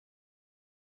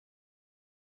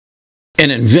An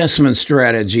investment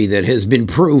strategy that has been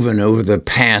proven over the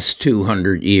past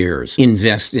 200 years.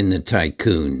 Invest in the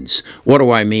tycoons. What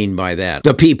do I mean by that?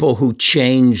 The people who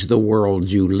change the world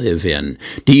you live in.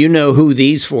 Do you know who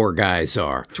these four guys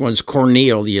are? One's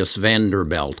Cornelius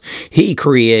Vanderbilt. He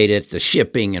created the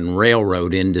shipping and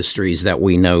railroad industries that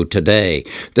we know today.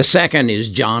 The second is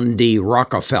John D.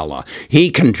 Rockefeller.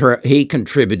 He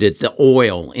contributed the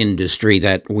oil industry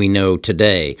that we know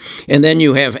today. And then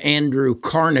you have Andrew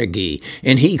Carnegie,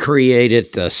 and he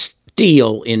created the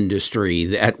steel industry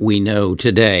that we know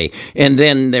today. And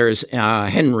then there's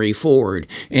Henry Ford,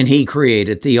 and he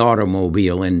created the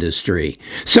automobile industry.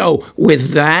 So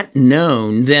with that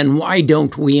known, then why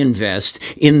don't we invest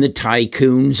in the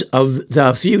tycoons of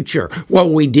the future? Well,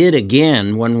 we did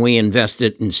again when we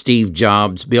invested in Steve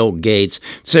Jobs, Bill Gates,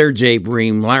 Sergey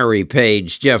Brin, Larry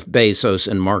Page, Jeff Bezos,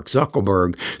 and Mark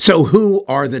Zuckerberg. So who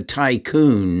are the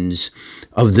tycoons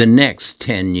of the next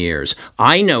 10 years?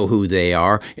 I know who they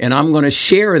are, and I'm going to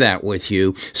share that with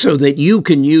you so that you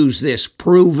can use this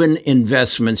proven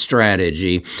investment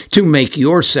strategy to make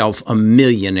yourself a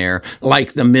millionaire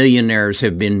like the millionaires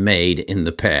have been made in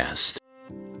the past.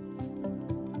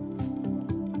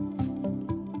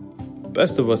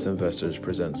 Best of Us Investors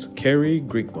presents Carrie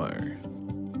Griegmeier.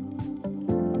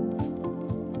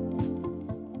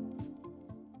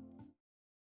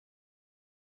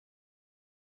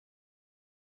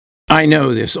 I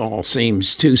know this all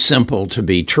seems too simple to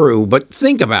be true, but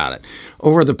think about it.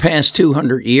 Over the past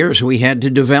 200 years, we had to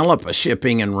develop a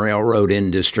shipping and railroad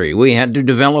industry. We had to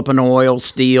develop an oil,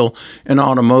 steel, and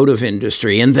automotive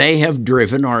industry, and they have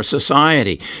driven our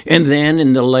society. And then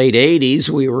in the late 80s,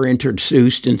 we were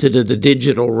introduced into the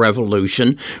digital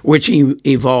revolution, which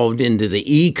evolved into the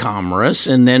e-commerce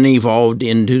and then evolved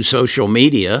into social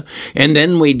media. And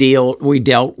then we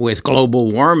dealt with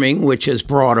global warming, which has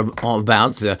brought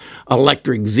about the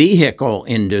electric vehicle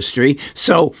industry.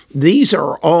 So these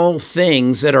are all things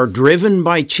that are driven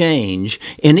by change,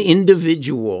 and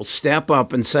individuals step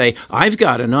up and say, I've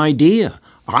got an idea.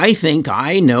 I think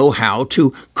I know how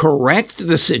to correct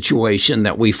the situation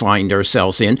that we find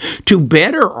ourselves in, to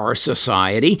better our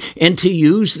society, and to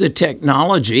use the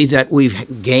technology that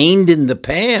we've gained in the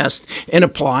past and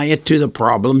apply it to the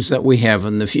problems that we have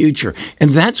in the future.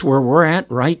 And that's where we're at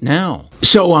right now.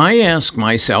 So I ask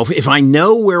myself, if I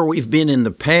know where we've been in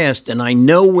the past, and I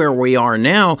know where we are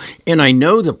now, and I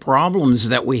know the problems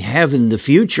that we have in the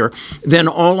future, then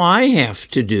all I have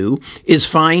to do is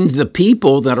find the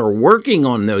people that are working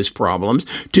on those problems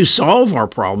to solve our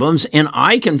problems, and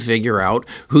I can figure out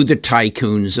who the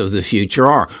tycoons of the future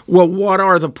are. Well, what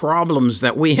are the problems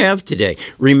that we have today?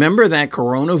 Remember that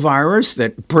coronavirus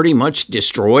that pretty much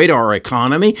destroyed our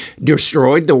economy,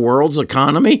 destroyed the world's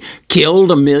economy, killed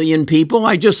 1 million people?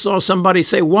 I just saw somebody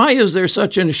say, why is there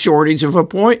such a shortage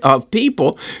of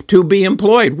people to be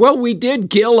employed? Well, we did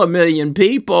kill 1 million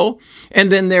people,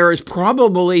 and then there is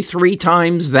probably 3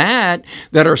 times that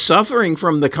are suffering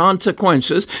from the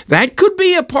consequences. That could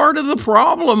be a part of the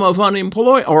problem of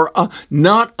unemployment or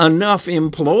not enough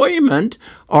employment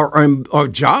or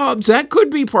jobs. That could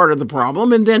be part of the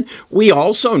problem. And then we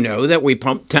also know that we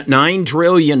pumped $9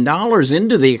 trillion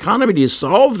into the economy to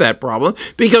solve that problem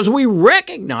because we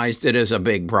recognized it as a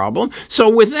big problem. So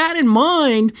with that in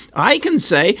mind, I can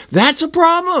say that's a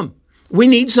problem. We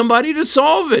need somebody to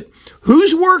solve it.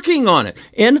 Who's working on it?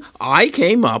 And I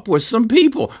came up with some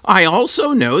people. I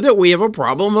also know that we have a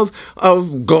problem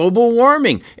of global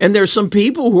warming, and there's some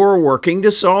people who are working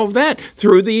to solve that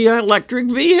through the electric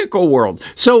vehicle world.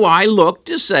 So I looked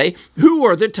to say, who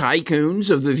are the tycoons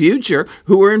of the future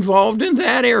who are involved in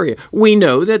that area? We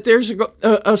know that there's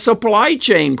a supply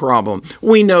chain problem.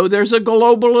 We know there's a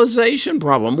globalization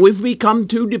problem. We've become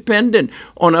too dependent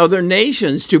on other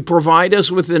nations to provide us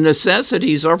with the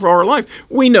necessities of our life.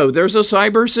 We know there's a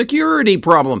cybersecurity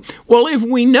problem. Well, if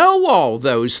we know all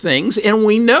those things and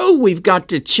we know we've got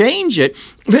to change it,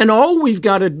 then all we've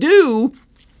got to do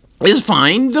is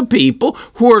find the people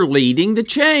who are leading the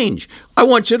change. I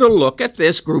want you to look at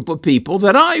this group of people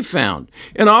that I found,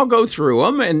 and I'll go through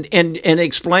them and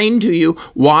explain to you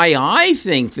why I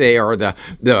think they are the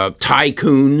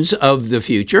tycoons of the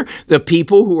future, the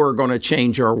people who are going to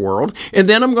change our world. And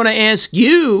then I'm going to ask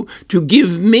you to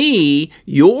give me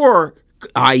your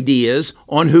ideas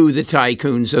on who the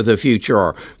tycoons of the future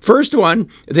are. First one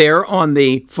there on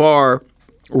the far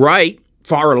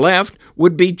left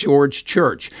would be George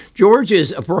Church. George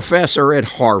is a professor at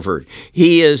Harvard.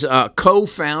 He is a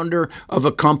co-founder of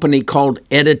a company called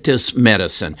Editas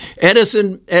Medicine.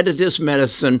 Editas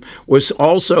Medicine was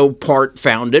also part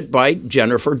founded by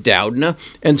Jennifer Doudna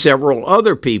and several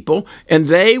other people, and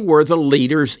they were the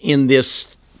leaders in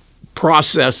this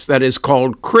process that is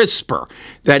called CRISPR,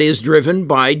 that is driven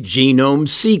by genome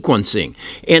sequencing.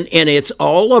 And it's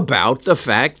all about the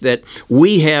fact that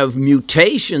we have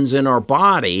mutations in our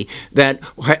body that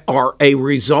are a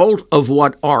result of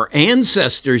what our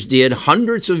ancestors did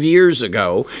hundreds of years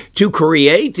ago to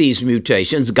create these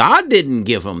mutations. God didn't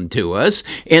give them to us,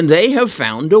 and they have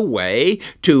found a way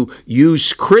to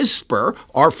use CRISPR,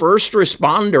 our first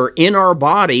responder in our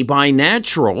body by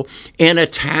natural, and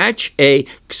attach a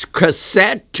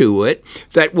cassette to it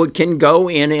that can go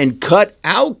in and cut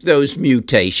out those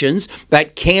mutations,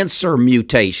 that cancer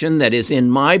mutation that is in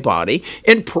my body,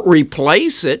 and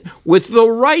replace it with the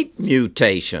right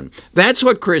mutation. That's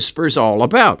what CRISPR is all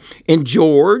about. And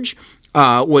George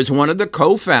was one of the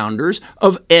co-founders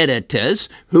of Editas,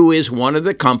 who is one of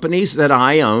the companies that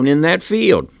I own in that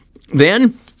field.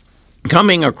 Then,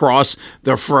 coming across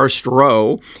the first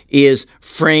row is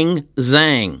Feng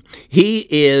Zhang. He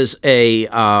is a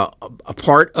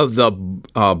part of the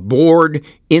Broad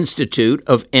Institute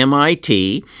of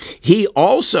MIT. He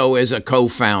also is a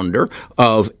co-founder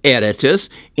of Editas,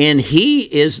 and he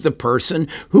is the person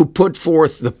who put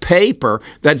forth the paper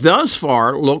that thus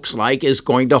far looks like is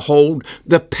going to hold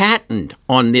the patent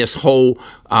on this whole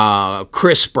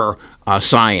CRISPR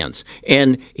science.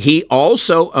 And he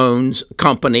also owns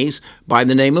companies by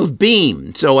the name of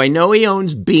Beam. So I know he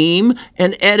owns Beam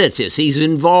and Editas. He's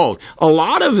involved. A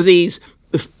lot of these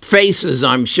faces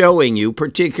I'm showing you,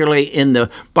 particularly in the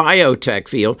biotech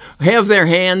field, have their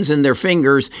hands and their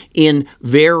fingers in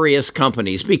various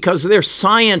companies because they're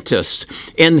scientists,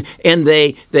 and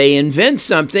they invent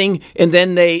something, and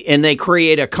then they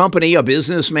create a company. A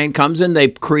businessman comes in, they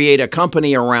create a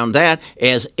company around that,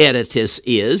 as Editas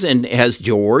is, and has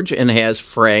George and has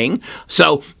Feng.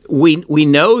 So we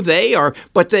know they are,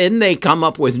 but then they come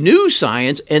up with new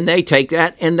science, and they take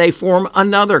that and they form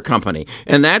another company,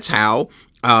 and that's how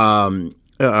Zhang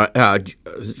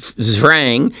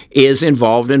is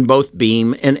involved in both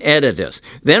Beam and Editas.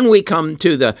 Then we come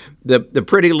to the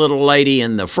pretty little lady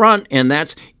in the front, and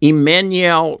that's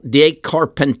Emmanuelle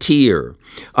Descarpentier.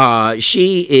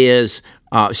 She is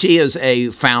a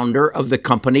founder of the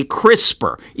company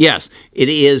CRISPR. Yes, it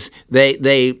is. They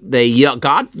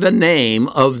got the name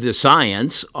of the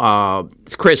science,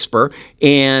 CRISPR,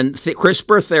 and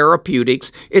CRISPR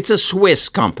Therapeutics. It's a Swiss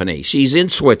company. She's in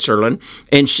Switzerland,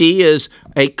 and she is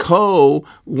a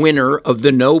co-winner of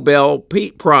the Nobel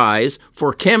Prize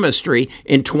for Chemistry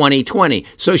in 2020.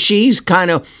 So she's kind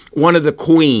of one of the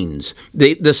queens.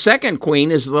 The second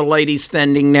queen is the lady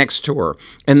standing next to her,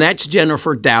 and that's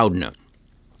Jennifer Doudna.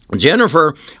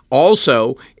 Jennifer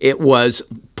also, it was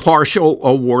partial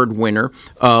award winner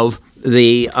of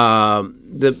the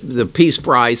Peace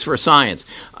Prize for Science.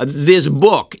 This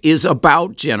book is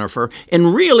about Jennifer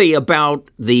and really about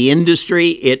the industry.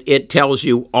 It tells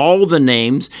you all the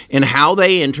names and how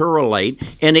they interrelate,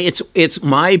 and it's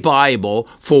my Bible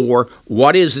for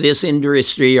what is this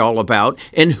industry all about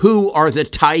and who are the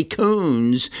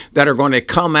tycoons that are going to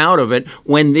come out of it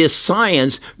when this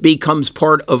science becomes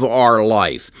part of our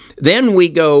life. Then we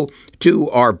go to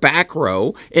our back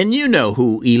row, and you know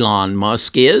who Elon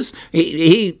Musk is.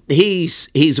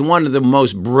 He's one of the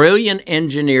most brilliant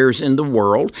engineers in the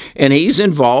world, and he's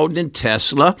involved in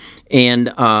Tesla and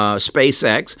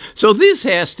SpaceX. So this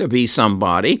has to be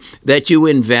somebody that you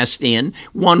invest in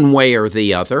one way or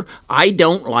the other. I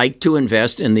don't like to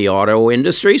invest in the auto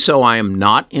industry, so I am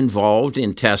not involved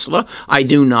in Tesla. I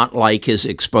do not like his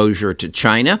exposure to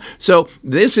China. So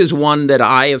this is one that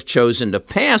I have chosen to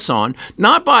pass on,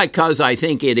 not because I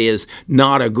think it is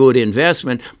not a good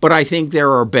investment, but I think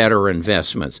there are better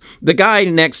investments. The guy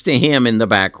next to him in the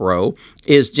back row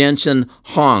is Jensen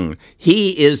Huang.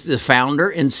 He is the founder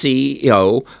and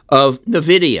CEO of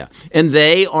NVIDIA, and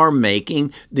they are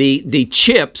making the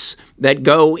chips that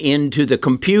go into the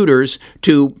computers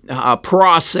to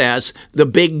process the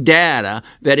big data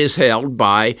that is held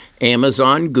by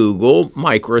Amazon, Google,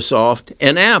 Microsoft,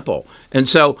 and Apple. And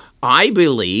so I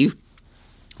believe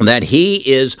that he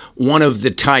is one of the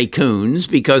tycoons,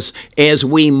 because as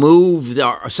we move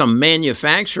some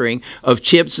manufacturing of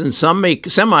chips and some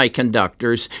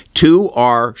semiconductors to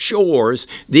our shores,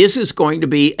 this is going to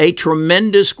be a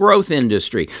tremendous growth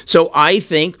industry. So I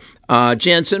think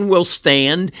Jensen will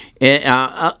stand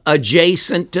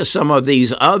adjacent to some of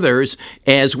these others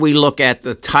as we look at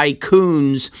the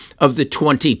tycoons of the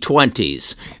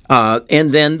 2020s.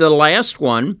 And then the last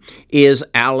one is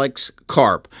Alex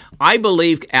Karp. I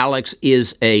believe Alex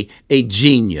is a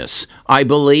genius. I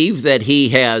believe that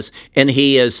he is an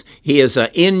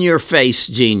in-your-face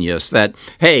genius that,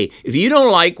 hey, if you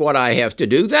don't like what I have to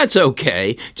do, that's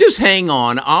okay. Just hang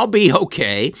on. I'll be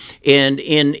okay. And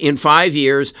in 5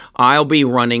 years, I'll be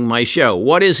running my show.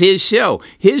 What is his show?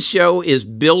 His show is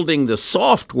building the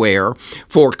software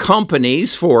for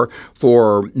companies, for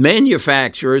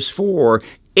manufacturers, for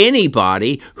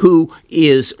anybody who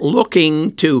is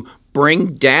looking to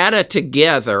bring data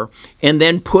together and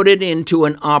then put it into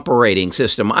an operating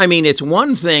system. I mean, it's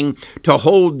one thing to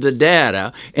hold the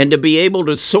data and to be able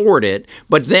to sort it,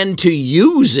 but then to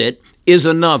use it is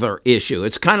another issue.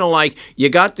 It's kind of like you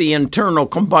got the internal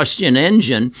combustion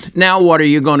engine. Now what are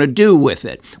you going to do with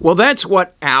it? Well, that's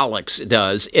what Alex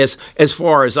does as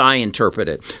far as I interpret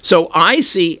it. So I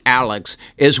see Alex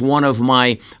as one of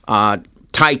my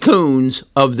tycoons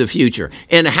of the future.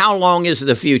 And how long is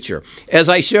the future? As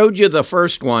I showed you the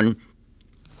first one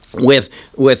with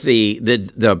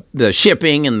the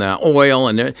shipping and the oil,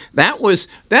 and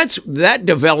that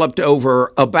developed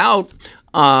over about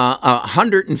a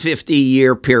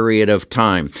 150-year period of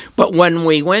time. But when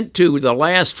we went to the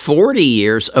last 40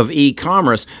 years of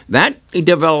e-commerce, that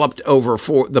developed over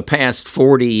the past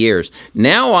 40 years.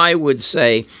 Now I would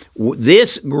say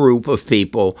this group of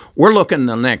people, we're looking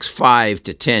the next 5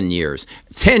 to 10 years,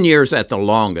 10 years at the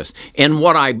longest. And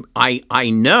what I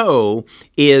know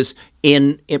is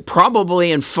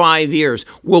probably in 5 years,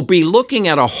 we'll be looking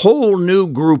at a whole new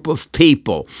group of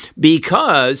people,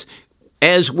 because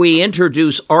as we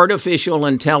introduce artificial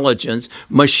intelligence,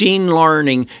 machine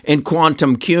learning, and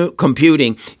quantum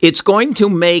computing, it's going to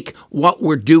make what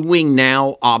we're doing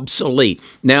now obsolete.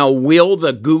 Now, will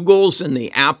the Googles and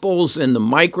the Apples and the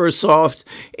Microsoft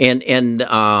and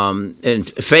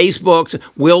Facebooks,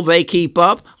 will they keep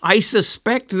up? I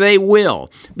suspect they will,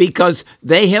 because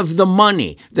they have the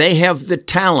money, they have the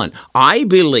talent. I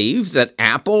believe that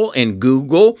Apple and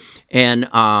Google and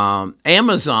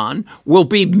Amazon will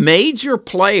be major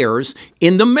players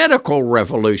in the medical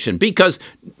revolution, because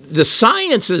the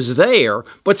science is there,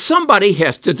 but somebody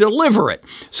has to deliver it.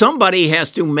 Somebody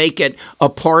has to make it a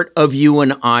part of you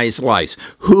and I's lives.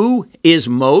 Who is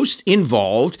most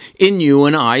involved in you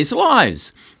and I's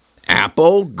lives?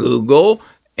 Apple, Google,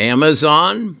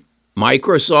 Amazon,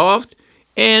 Microsoft,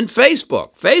 and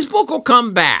Facebook. Facebook will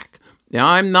come back. Now,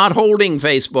 I'm not holding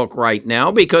Facebook right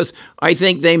now because I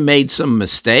think they made some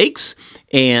mistakes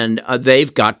and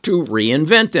they've got to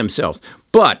reinvent themselves.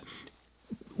 But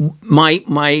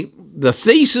the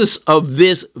thesis of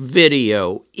this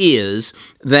video is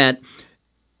that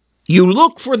you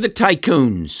look for the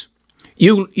tycoons.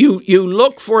 You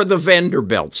look for the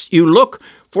Vanderbilts. You look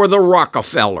for the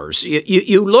Rockefellers.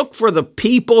 You look for the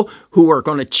people who are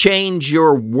going to change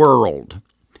your world.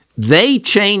 They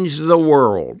changed the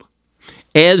world,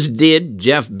 as did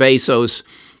Jeff Bezos,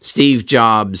 Steve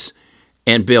Jobs,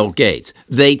 and Bill Gates.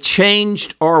 They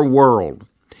changed our world.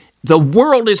 The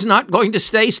world is not going to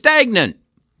stay stagnant.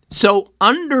 So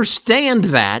understand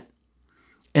that,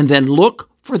 and then look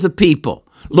for the people.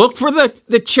 Look for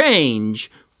the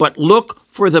change, but look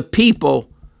for the people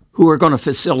who are going to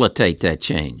facilitate that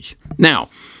change. Now,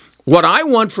 what I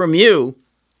want from you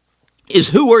is,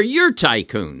 who are your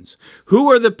tycoons?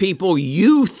 Who are the people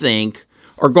you think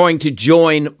are going to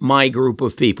join my group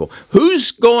of people?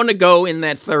 Who's going to go in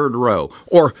that third row?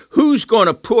 Or who's going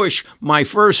to push my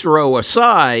first row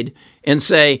aside and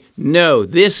say, no,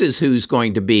 this is who's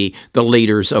going to be the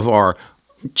leaders of our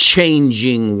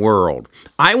changing world?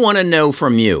 I want to know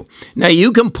from you. Now,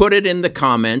 you can put it in the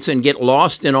comments and get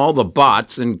lost in all the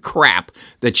bots and crap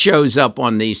that shows up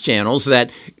on these channels that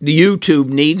YouTube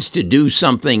needs to do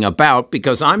something about,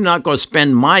 because I'm not going to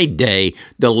spend my day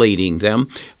deleting them.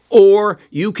 Or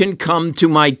you can come to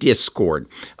my Discord.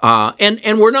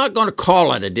 And we're not going to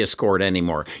call it a Discord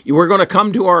anymore. We're going to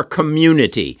come to our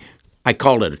community. I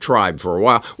called it a tribe for a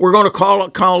while. We're going to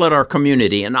call it our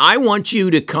community, and I want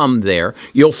you to come there.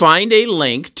 You'll find a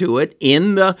link to it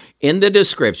in the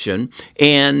description.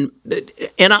 And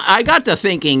I got to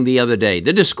thinking the other day,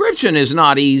 the description is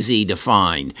not easy to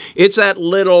find. It's that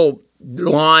little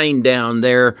line down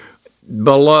there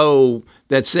below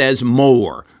that says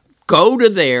more. Go to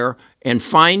there and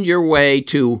find your way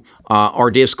to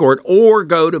our Discord, or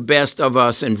go to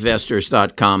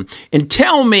bestofusinvestors.com and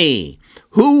tell me,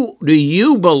 who do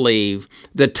you believe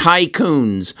the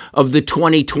tycoons of the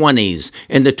 2020s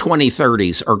and the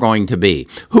 2030s are going to be?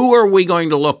 Who are we going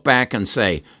to look back and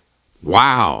say,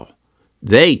 wow,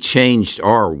 they changed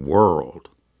our world?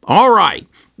 All right,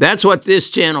 That's what this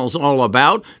channel's all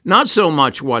about. Not so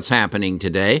much what's happening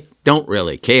today. Don't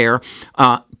really care.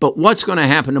 But what's going to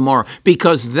happen tomorrow?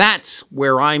 Because that's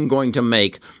where I'm going to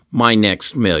make my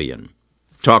next million.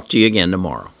 Talk to you again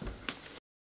tomorrow.